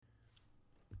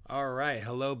All right.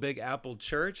 Hello, Big Apple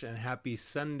Church, and happy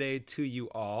Sunday to you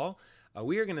all.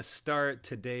 We are going to start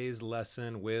today's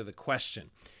lesson with a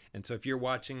question. And so if you're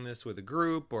watching this with a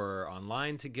group or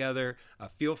online together,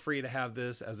 feel free to have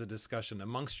this as a discussion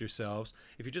amongst yourselves.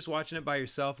 If you're just watching it by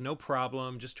yourself, no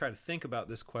problem. Just try to think about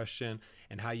this question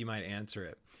and how you might answer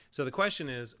it. So the question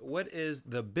is, what is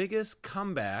the biggest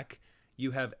comeback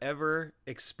you have ever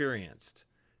experienced?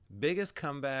 Biggest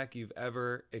comeback you've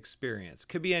ever experienced.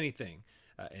 Could be anything.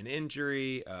 An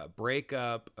injury, a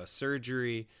breakup, a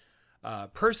surgery.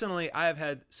 Personally, I have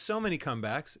had so many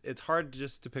comebacks. It's hard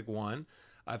just to pick one.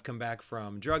 I've come back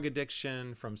from drug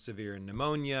addiction, from severe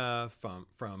pneumonia,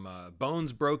 from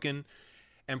bones broken.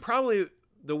 And probably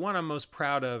the one I'm most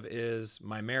proud of is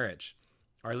my marriage.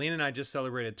 Arlene and I just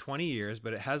celebrated 20 years,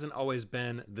 but it hasn't always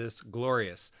been this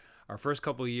glorious. Our first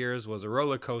couple of years was a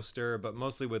roller coaster, but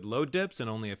mostly with low dips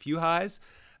and only a few highs.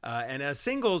 And as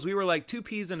singles, we were like two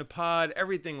peas in a pod.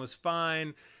 Everything was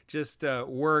fine. Just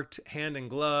worked hand in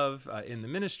glove in the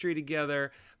ministry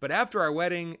together. But after our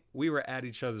wedding, we were at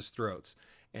each other's throats.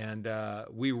 And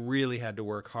we really had to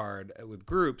work hard with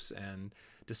groups and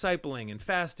discipling and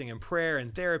fasting and prayer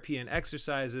and therapy and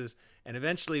exercises. And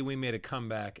eventually we made a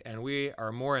comeback, and we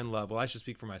are more in love. Well, I should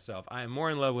speak for myself. I am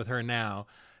more in love with her now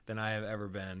than I have ever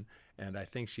been. And I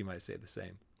think she might say the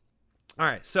same. All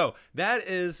right, so that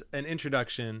is an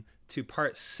introduction to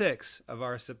part 6 of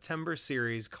our September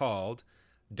series called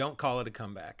Don't Call It a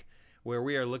Comeback, where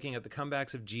we are looking at the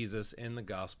comebacks of Jesus in the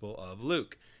Gospel of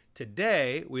Luke.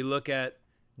 Today, we look at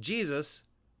Jesus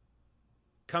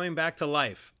coming back to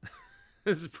life.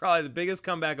 This is probably the biggest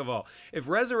comeback of all. If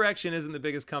resurrection isn't the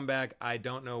biggest comeback, I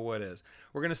don't know what is.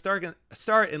 We're going to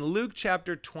start in Luke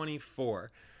chapter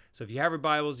 24. So if you have your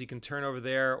Bibles, you can turn over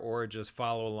there or just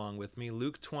follow along with me.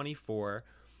 Luke 24.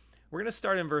 We're going to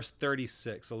start in verse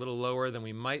 36, a little lower than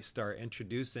we might start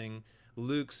introducing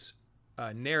Luke's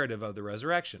narrative of the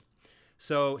resurrection.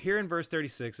 So here in verse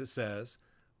 36, it says,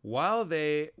 "While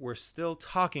they were still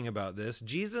talking about this,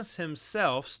 Jesus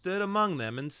himself stood among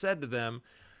them and said to them,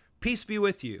 'Peace be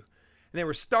with you.' And they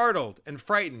were startled and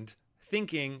frightened,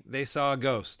 thinking they saw a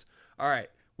ghost." All right.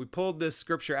 We pulled this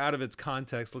scripture out of its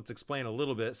context. Let's explain a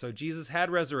little bit. So Jesus had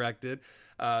resurrected.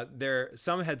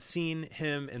 Some had seen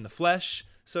him in the flesh,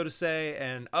 so to say,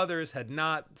 and others had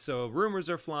not. So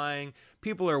rumors are flying.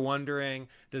 People are wondering.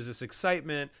 There's this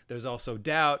excitement. There's also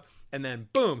doubt. And then,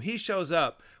 boom, he shows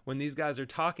up when these guys are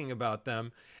talking about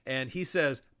them. And he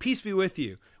says, "Peace be with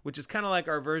you," which is kind of like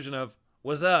our version of,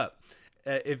 "What's up?"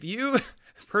 If you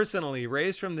personally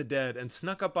raised from the dead and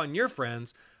snuck up on your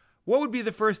friends, what would be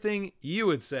the first thing you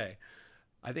would say?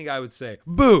 I think I would say,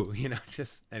 "Boo!"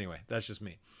 Anyway, that's just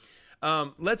me.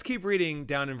 Let's keep reading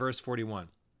down in verse 41.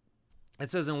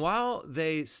 It says, "And while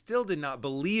they still did not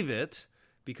believe it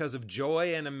because of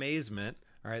joy and amazement,"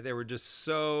 all right, they were just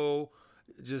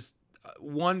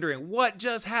wondering what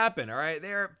just happened. All right,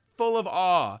 they're full of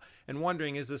awe and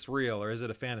wondering, is this real or is it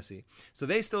a fantasy? So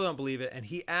they still don't believe it. And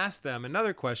he asked them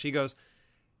another question. He goes,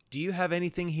 "Do you have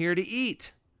anything here to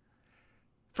eat?"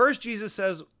 First, Jesus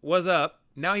says, "What's up?"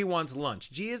 Now he wants lunch.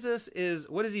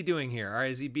 What is he doing here? All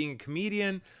right, is he being a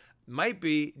comedian? Might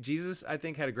be. Jesus, I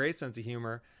think, had a great sense of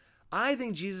humor. I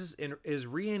think Jesus is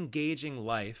re-engaging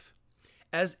life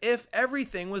as if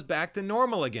everything was back to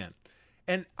normal again.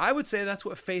 And I would say that's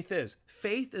what faith is.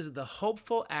 Faith is the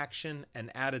hopeful action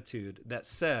and attitude that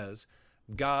says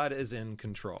God is in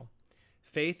control.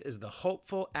 Faith is the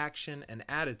hopeful action and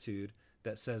attitude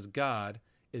that says God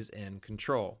is in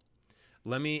control.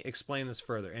 Let me explain this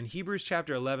further. In Hebrews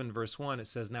chapter 11, verse 1, it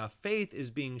says, "Now faith is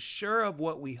being sure of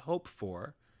what we hope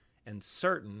for and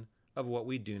certain of what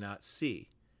we do not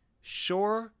see."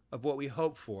 Sure of what we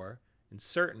hope for and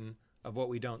certain of what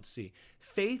we don't see.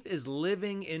 Faith is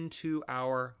living into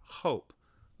our hope,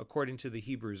 according to the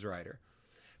Hebrews writer.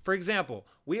 For example,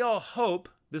 we all hope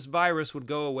this virus would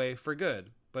go away for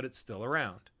good, but it's still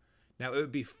around. Now, it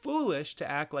would be foolish to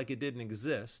act like it didn't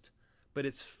exist, but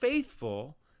it's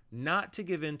faithful not to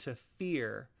give in to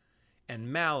fear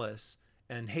and malice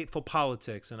and hateful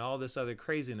politics and all this other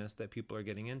craziness that people are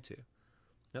getting into.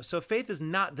 Now, so faith is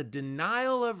not the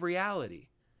denial of reality,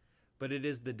 but it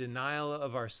is the denial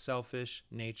of our selfish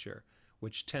nature,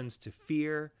 which tends to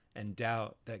fear and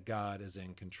doubt that God is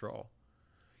in control.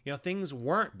 Things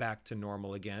weren't back to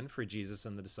normal again for Jesus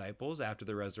and the disciples after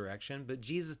the resurrection, but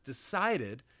Jesus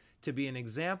decided to be an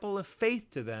example of faith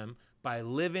to them by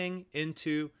living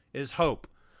into his hope.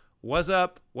 What's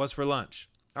up? What's for lunch?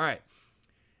 All right.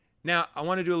 Now, I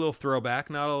want to do a little throwback,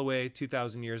 not all the way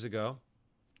 2,000 years ago,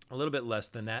 a little bit less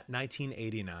than that,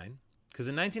 1989. Because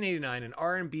in 1989, an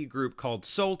R&B group called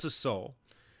Soul II Soul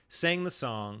sang the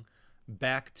song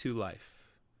 "Back to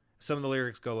Life." Some of the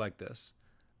lyrics go like this: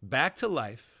 back to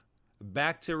life,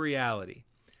 back to reality,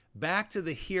 back to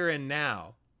the here and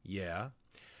now. Yeah.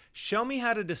 Show me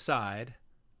how to decide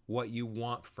what you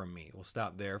want from me. We'll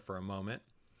stop there for a moment.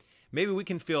 Maybe we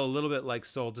can feel a little bit like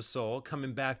Soul to Soul,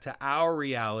 coming back to our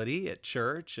reality at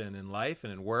church and in life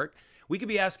and in work. We could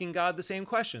be asking God the same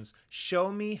questions.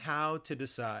 Show me how to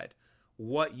decide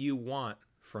what you want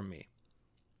from me.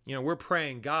 You know, we're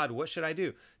praying, God, what should I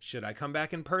do? Should I come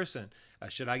back in person?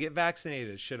 Should I get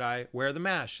vaccinated? Should I wear the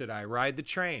mask? Should I ride the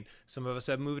train? Some of us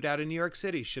have moved out of New York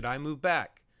City. Should I move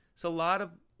back? It's a lot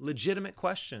of legitimate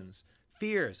questions,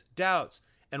 fears, doubts,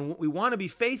 and we want to be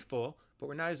faithful, but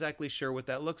we're not exactly sure what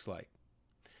that looks like.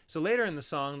 So later in the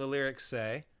song, the lyrics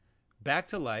say, back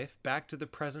to life, back to the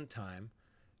present time,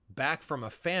 back from a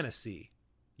fantasy.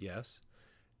 Yes.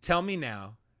 Tell me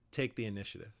now, take the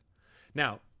initiative.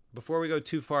 Now, before we go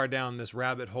too far down this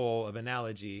rabbit hole of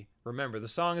analogy, remember the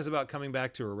song is about coming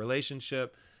back to a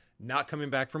relationship, not coming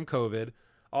back from COVID.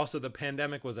 Also, the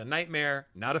pandemic was a nightmare,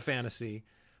 not a fantasy.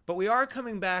 But we are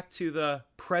coming back to the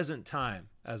present time,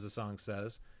 as the song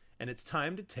says, and it's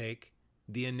time to take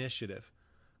the initiative.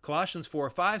 Colossians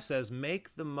 4:5 says,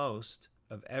 make the most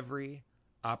of every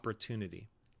opportunity.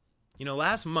 You know,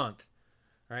 last month,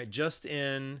 all right, just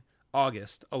in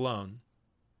August alone,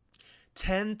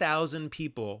 10,000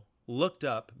 people looked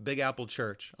up Big Apple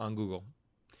Church on Google.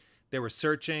 They were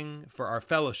searching for our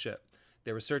fellowship.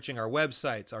 They were searching our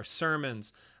websites, our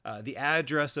sermons, the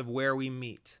address of where we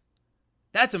meet.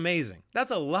 That's amazing.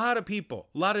 That's a lot of people,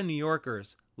 a lot of New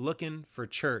Yorkers looking for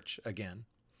church again.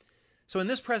 So in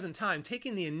this present time,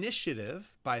 taking the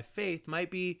initiative by faith might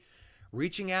be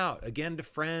reaching out again to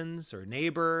friends or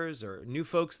neighbors or new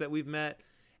folks that we've met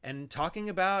and talking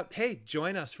about, hey,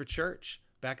 join us for church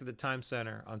back at the Time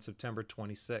Center on September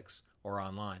 26th or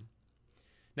online.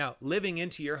 Now, living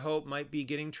into your hope might be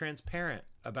getting transparent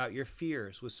about your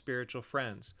fears with spiritual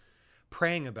friends,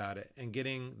 praying about it and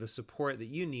getting the support that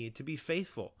you need to be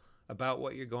faithful about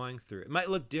what you're going through. It might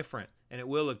look different, and it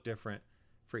will look different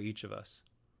for each of us.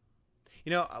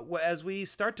 You know, as we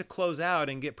start to close out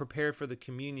and get prepared for the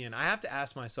communion, I have to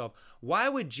ask myself, why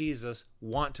would Jesus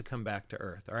want to come back to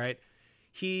earth? All right.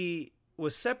 He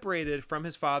was separated from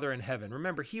his Father in heaven.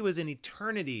 Remember, he was in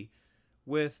eternity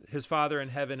with his Father in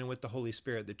heaven and with the Holy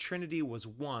Spirit. The Trinity was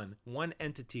one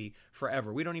entity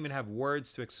forever. We don't even have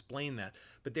words to explain that,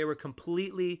 but they were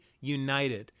completely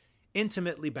united,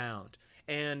 intimately bound.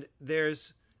 And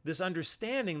there's this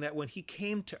understanding that when he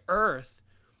came to earth,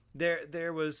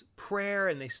 there was prayer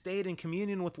and they stayed in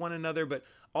communion with one another, but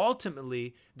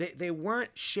ultimately they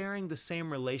weren't sharing the same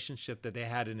relationship that they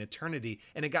had in eternity.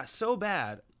 And it got so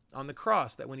bad on the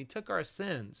cross that when he took our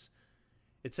sins,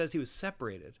 it says he was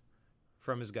separated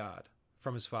from his God,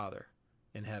 from his Father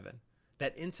in heaven.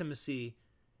 That intimacy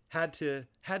had to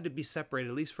be separated,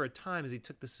 at least for a time, as he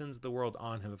took the sins of the world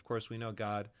on him. Of course, we know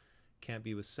God can't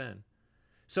be with sin.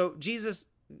 So Jesus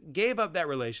gave up that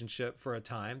relationship for a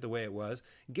time, the way it was,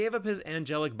 gave up his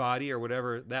angelic body or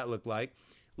whatever that looked like,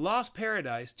 lost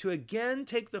paradise to again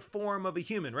take the form of a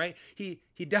human, right? He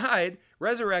died,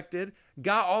 resurrected,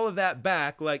 got all of that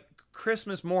back like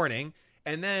Christmas morning,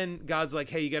 and then God's like,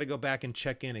 hey, you got to go back and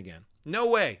check in again. No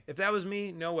way. If that was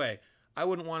me, no way. I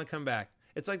wouldn't want to come back.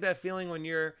 It's like that feeling when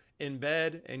you're in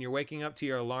bed and you're waking up to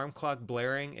your alarm clock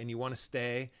blaring and you want to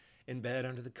stay in bed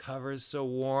under the covers, so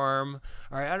warm.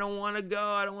 All right, I don't want to go.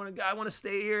 I want to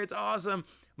stay here. It's awesome.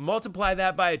 Multiply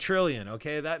that by 1 trillion,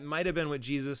 okay? That might have been what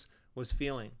Jesus was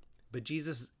feeling. But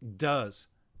Jesus does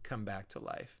come back to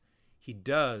life. He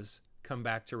does come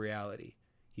back to reality.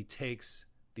 He takes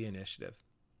the initiative.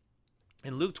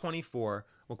 In Luke 24,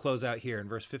 we'll close out here in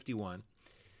verse 51.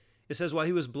 It says, while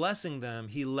he was blessing them,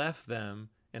 he left them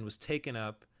and was taken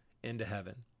up into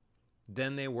heaven.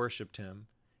 Then they worshiped him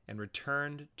and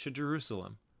returned to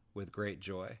Jerusalem with great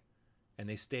joy. And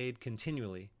they stayed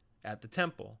continually at the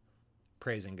temple,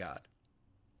 praising God.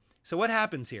 So what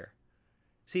happens here?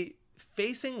 See,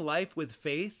 facing life with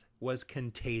faith was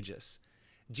contagious.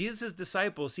 Jesus'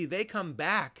 disciples, they come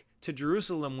back to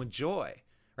Jerusalem with joy.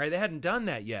 Right? They hadn't done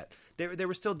that yet. They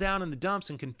were still down in the dumps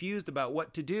and confused about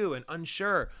what to do and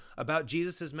unsure about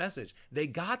Jesus' message. They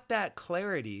got that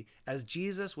clarity as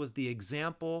Jesus was the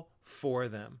example for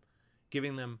them,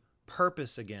 giving them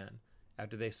purpose again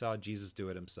after they saw Jesus do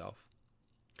it himself.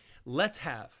 Let's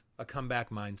have a comeback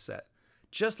mindset,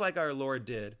 just like our Lord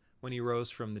did when he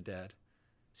rose from the dead.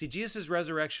 See, Jesus'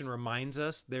 resurrection reminds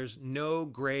us there's no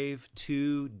grave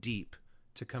too deep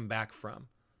to come back from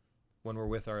when we're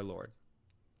with our Lord.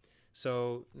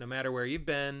 So no matter where you've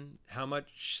been, how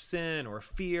much sin or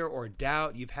fear or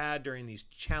doubt you've had during these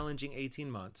challenging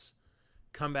 18 months,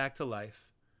 come back to life.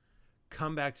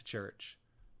 come back to church,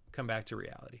 come back to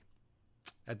reality.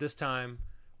 At this time,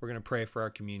 we're going to pray for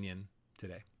our communion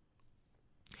today.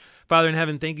 Father in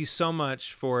heaven, thank you so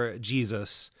much for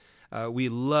Jesus. We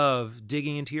love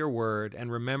digging into your word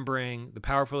and remembering the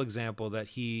powerful example that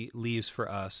he leaves for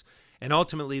us. And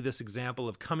ultimately, this example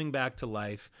of coming back to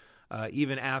life,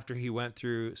 even after he went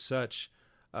through such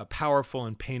a powerful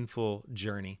and painful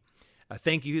journey.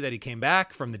 Thank you that he came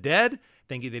back from the dead.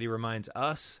 Thank you that he reminds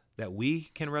us that we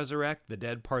can resurrect the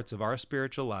dead parts of our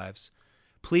spiritual lives.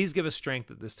 Please give us strength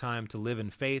at this time to live in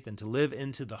faith and to live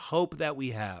into the hope that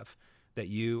we have that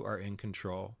you are in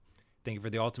control. Thank you for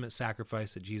the ultimate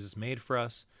sacrifice that Jesus made for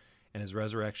us and his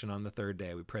resurrection on the third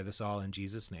day. We pray this all in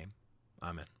Jesus' name.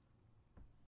 Amen.